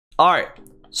Alright,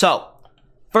 so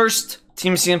first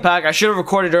team season pack. I should have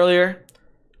recorded earlier.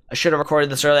 I should have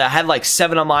recorded this earlier. I had like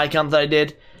 7 on my account that I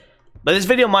did. But this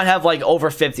video might have like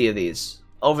over 50 of these.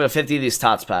 Over 50 of these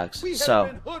TOTS packs. So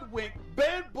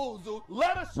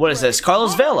what is this?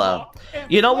 Carlos Vela.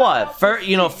 You know what?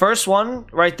 First one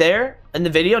right there in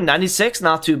the video, 96,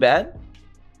 not too bad.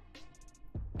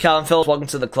 Calvin Phillips, welcome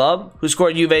to the club. Who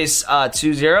scored Juve's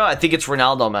 2-0? I think it's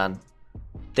Ronaldo, man.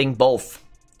 I think both.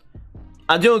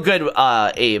 I'm doing good,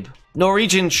 Abe.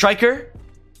 Norwegian striker?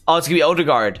 Oh, it's gonna be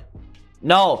Odegaard.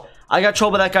 No, I got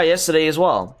trolled by that guy yesterday as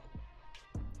well.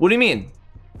 What do you mean?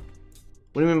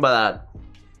 What do you mean by that?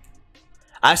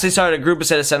 I actually started a group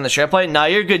instead of sending the share play. Nah,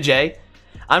 you're good, Jay.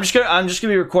 I'm just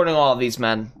gonna be recording all of these,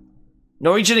 man.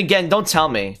 Norwegian again, don't tell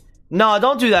me. No,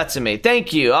 don't do that to me.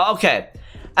 Thank you. Okay.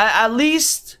 At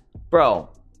least, bro.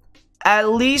 At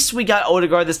least we got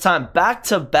Odegaard this time.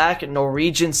 Back-to-back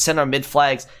Norwegian center mid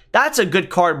flags. That's a good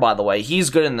card, by the way.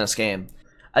 He's good in this game.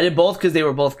 I did both because they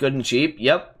were both good and cheap.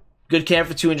 Yep. Good cam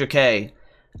for 200k.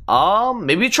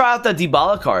 Maybe try out the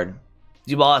Dybala card.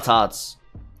 Dybala TOTS.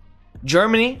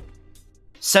 Germany.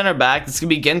 Center back. This could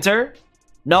be Ginter.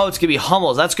 No, it's gonna be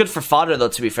Hummels. That's good for fodder, though,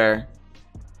 to be fair.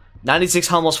 96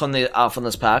 Hummels from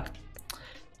this pack.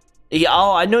 Yeah,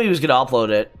 oh, I knew he was gonna upload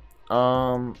it.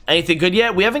 Anything good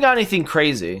yet? We haven't got anything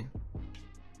crazy.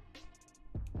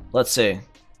 Let's see.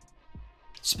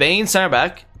 Spain, center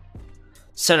back.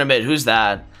 Center mid, who's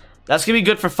that? That's gonna be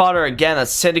good for fodder again.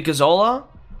 That's Santi Cazorla.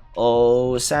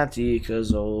 Oh, Santi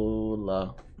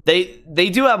Cazorla. They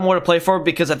do have more to play for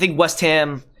because I think West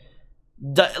Ham...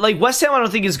 West Ham I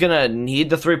don't think is gonna need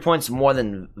the 3 points more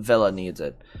than Villa needs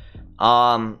it.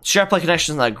 Share play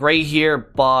connection is not great here,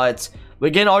 but... We're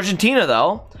getting Argentina,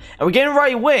 though. And we're getting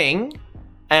right wing.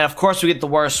 And, of course, we get the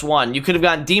worst one. You could have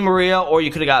gotten Di Maria or you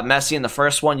could have got Messi in the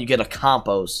first one. You get a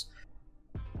Campos.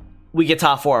 We get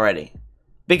top 4 already.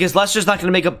 Because Leicester's not going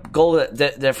to make a goal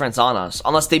difference on us.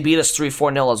 Unless they beat us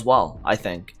 3-4-0 as well, I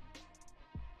think.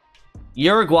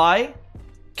 Uruguay.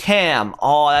 Cam.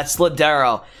 Oh, that's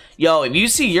Ladero. Yo, if you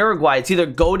see Uruguay, it's either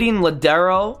Godin,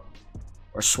 Ladero,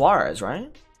 or Suarez,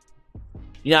 right?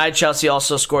 United, Chelsea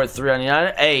also scored 3 on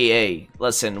United. Hey,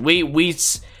 listen, we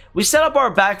set up our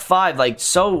back 5 like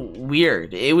so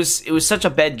weird. It was such a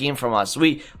bad game from us.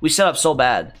 We set up so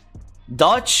bad.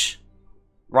 Dutch,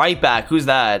 right back. Who's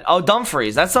that? Oh,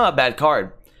 Dumfries. That's not a bad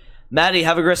card. Maddie,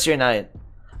 have a great night.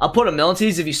 I'll put a million into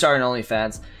these if you start an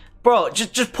OnlyFans, bro.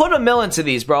 Just put a million into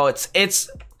these, bro.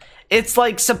 It's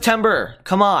like September.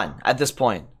 Come on, at this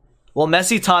point. Well,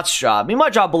 Messi TOTS drop. He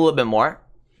might drop a little bit more.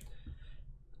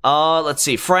 Let's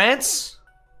see. France?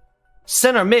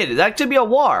 Center mid. That could be a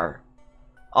war.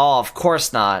 Oh, of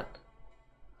course not.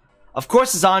 Of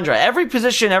course it's Andre. Every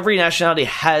position, every nationality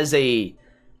has a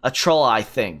troll, I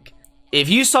think. If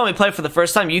you saw me play for the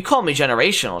first time, you call me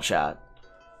generational, chat.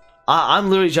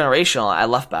 I'm literally generational at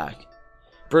left back.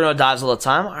 Bruno dives all the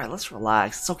time. Alright, let's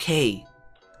relax. It's okay.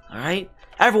 Alright?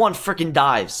 Everyone freaking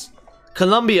dives.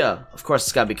 Colombia. Of course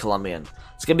it's gotta be Colombian.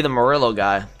 It's gonna be the Murillo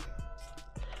guy.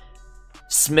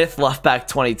 Smith left back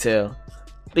 22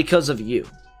 because of you,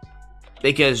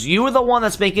 because you were the one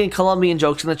that's making Colombian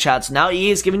jokes in the chats. Now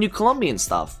EA is giving you Colombian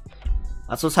stuff.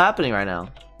 That's what's happening right now.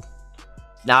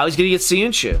 Now he's gonna get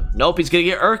Siunchu. Nope, he's gonna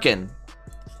get Erkin.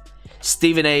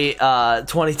 Stephen A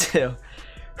 22.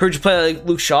 Heard you play like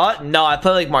Luke Shaw? No, I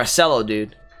play like Marcelo,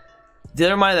 dude. The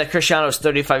other reminder that Cristiano is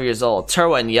 35 years old.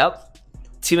 Terwin, yep.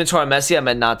 Team of tournament Messi. I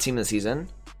meant not team of the season.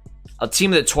 A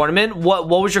team of the tournament. What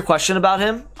was your question about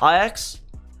him, IX?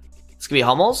 It's gonna be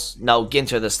Hummels? No,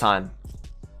 Ginter this time.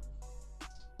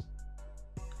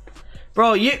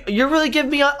 Bro, you're really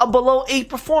giving me a below 8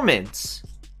 performance.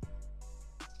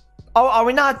 Are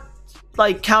we not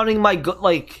like counting my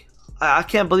I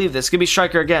can't believe this. It's gonna be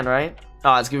striker again, right?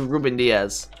 Oh, it's gonna be Ruben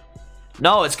Diaz.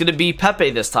 No, it's gonna be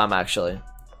Pepe this time, actually.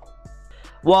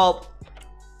 Well,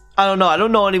 I don't know. I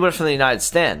don't know anyone from the United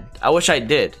Stand. I wish I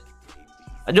did.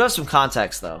 I do have some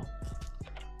context, though,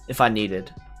 if I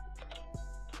needed.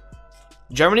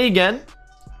 Germany again.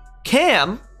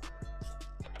 Cam.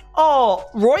 Oh,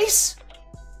 Royce.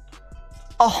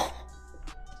 Oh,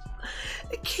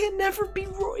 it can never be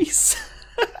Royce.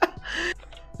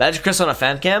 Magic Chris on a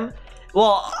fan cam.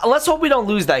 Well, let's hope we don't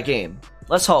lose that game.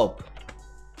 Let's hope,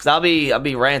 cause I'll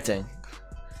be ranting.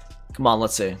 Come on,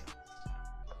 let's see.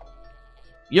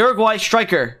 Uruguay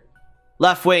striker,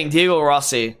 left wing Diego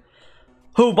Rossi.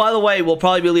 Who, by the way, will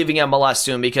probably be leaving MLS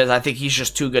soon because I think he's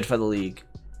just too good for the league.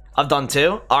 I've done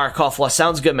 2. Alright, Koffler.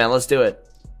 Sounds good, man. Let's do it.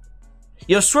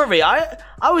 Yo, Swervy, I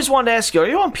always wanted to ask you, are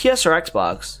you on PS or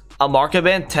Xbox? A market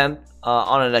band 10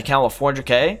 on an account with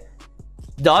 400k.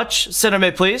 Dutch, center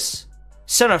mid, please.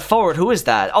 Center forward, who is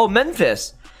that? Oh,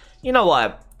 Memphis. You know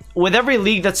what? With every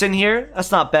league that's in here, that's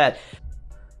not bad.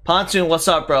 Pontoon, what's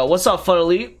up, bro? What's up, Foot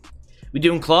Elite? We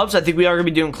doing clubs? I think we are going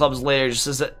to be doing clubs later, just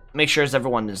as make sure as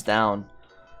everyone is down.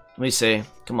 Let me see.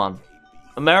 Come on.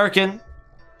 American.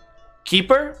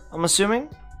 Keeper, I'm assuming.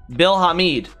 Bill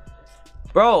Hamid.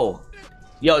 Bro.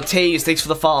 Yo, Taze, thanks for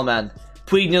the follow, man.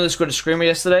 Puig nearly scored a screamer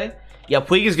yesterday. Yeah,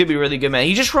 Puig is going to be really good, man.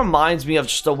 He just reminds me of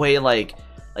just the way, like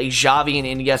Xavi and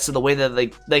Iniesta, the way that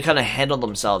they kind of handle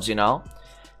themselves, you know?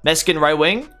 Mexican right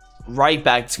wing. Right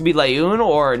back. It's going to be Leon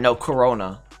or no,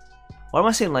 Corona. Why am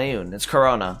I saying Leon? It's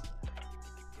Corona.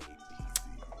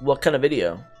 What kind of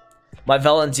video? My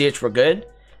Vela and ZH were good?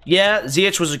 Yeah,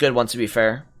 ZH was a good one, to be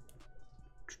fair.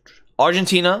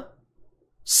 Argentina.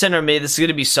 Center mid. This is going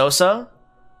to be Sosa.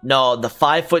 No, the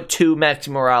 5'2" Maxi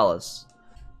Morales.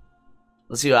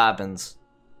 Let's see what happens.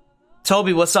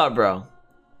 Toby, what's up, bro?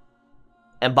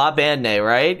 And Bob Bandney,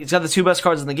 right? He's got the 2 best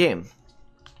cards in the game.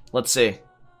 Let's see.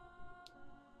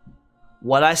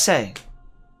 What'd I say?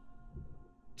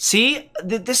 See?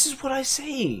 This is what I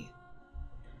say.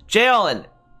 Jay Allen.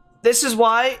 This is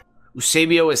why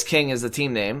Eusebio is king is the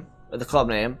team name. Or the club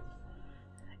name.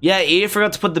 Yeah, EA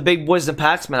forgot to put the big boys in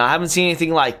packs, man. I haven't seen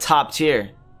anything like top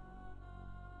tier.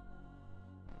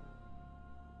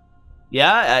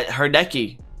 Yeah, at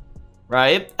Herdecki.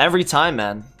 Right? Every time,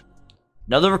 man.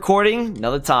 Another recording,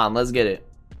 another time. Let's get it.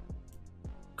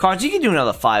 Cards, you can do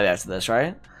another 5 after this,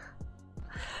 right?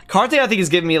 Carte, I think, is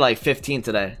giving me like 15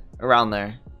 today. Around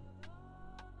there.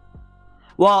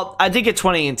 Well, I did get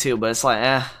 20 in 2, but it's like,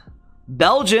 eh.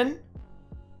 Belgian.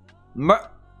 No,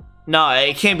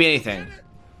 it can't be anything.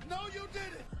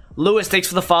 Lewis, thanks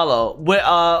for the follow.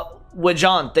 With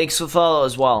John, thanks for the follow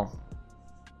as well.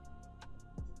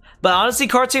 But honestly,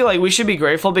 Carte, like, we should be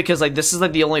grateful because, like, this is,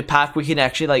 like, the only pack we can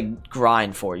actually, like,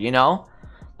 grind for, you know?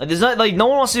 Like, there's not, like, no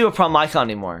one wants to do a prom icon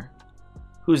anymore.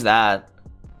 Who's that?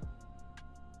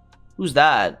 Who's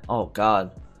that? Oh,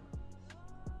 God.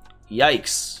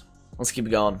 Yikes. Let's keep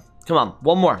it going. Come on,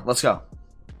 one more. Let's go.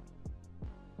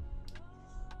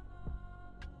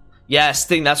 Yeah,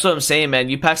 Sting, that's what I'm saying, man.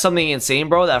 You pack something insane,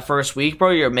 bro, that first week, bro,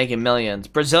 you're making millions.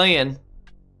 Brazilian.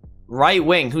 Right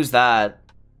wing, who's that?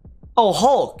 Oh,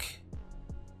 Hulk.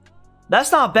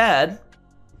 That's not bad.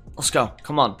 Let's go.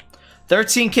 Come on.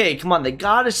 13K. Come on. They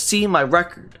gotta see my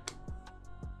record.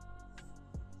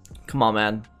 Come on,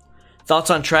 man. Thoughts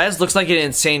on Trez? Looks like an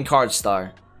insane card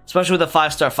star. Especially with a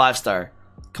 5-star, 5-star.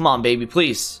 Come on, baby.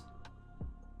 Please.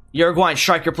 Uruguayan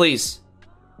striker, please.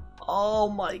 Oh,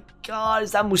 my God.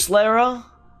 Is that Muslera?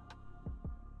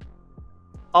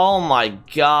 Oh, my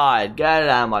God. Get it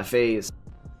out of my face.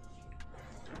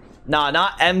 Nah,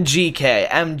 not MGK.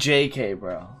 MJK,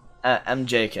 bro.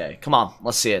 MJK. Come on,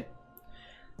 let's see it.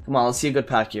 Come on, let's see a good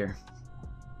pack here.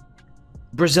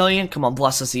 Brazilian. Come on,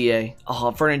 bless us, EA.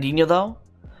 Oh, Fernandinho, though?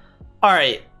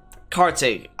 Alright.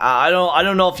 Carte. I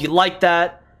don't know if you like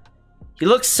that. He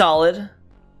looks solid.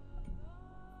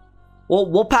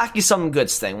 We'll pack you something good,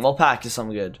 Sting. We'll pack you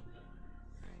something good.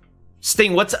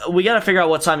 Sting, we gotta figure out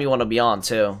what time you want to be on,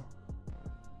 too.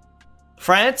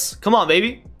 France? Come on,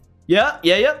 baby. Yeah.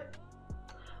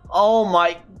 Oh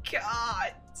my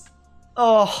God.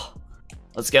 Oh.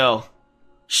 Let's go.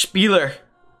 Spieler.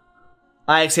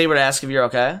 I asked Saber to ask if you're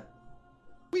okay.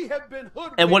 We have been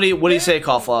and what do you say,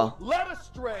 Kofla? Led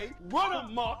astray, run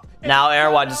amok, now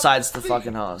Airwide decides to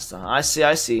fucking host. I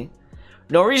see.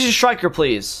 Norwegian striker,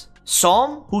 please.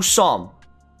 Psalm? Who's Psalm?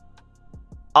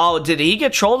 Oh, did he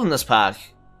get trolled in this pack?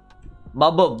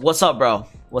 Mabub, what's up, bro?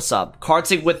 What's up?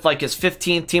 Kartik with like his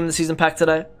 15th team of the season pack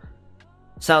today?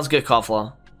 Sounds good,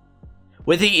 Kofla.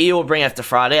 With the E will bring after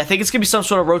Friday. I think it's gonna be some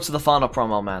sort of road to the final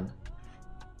promo, man.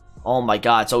 Oh my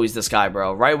God, it's always this guy,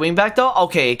 bro. Right wing back though?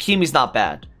 Okay, Akimi's not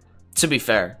bad. To be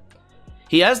fair.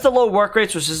 He has the low work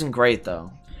rates, which isn't great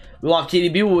though. We want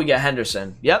KDB, will we get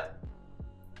Henderson? Yep.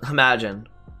 Imagine.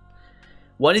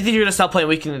 When do you think you're gonna stop playing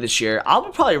weekly this year? I'll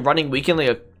be probably running weekly,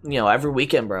 you know, every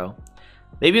weekend, bro.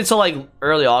 Maybe until like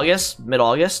early August,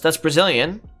 mid-August. That's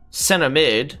Brazilian. Center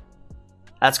mid.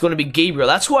 That's going to be Gabriel.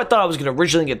 That's who I thought I was going to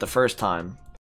originally get the first time.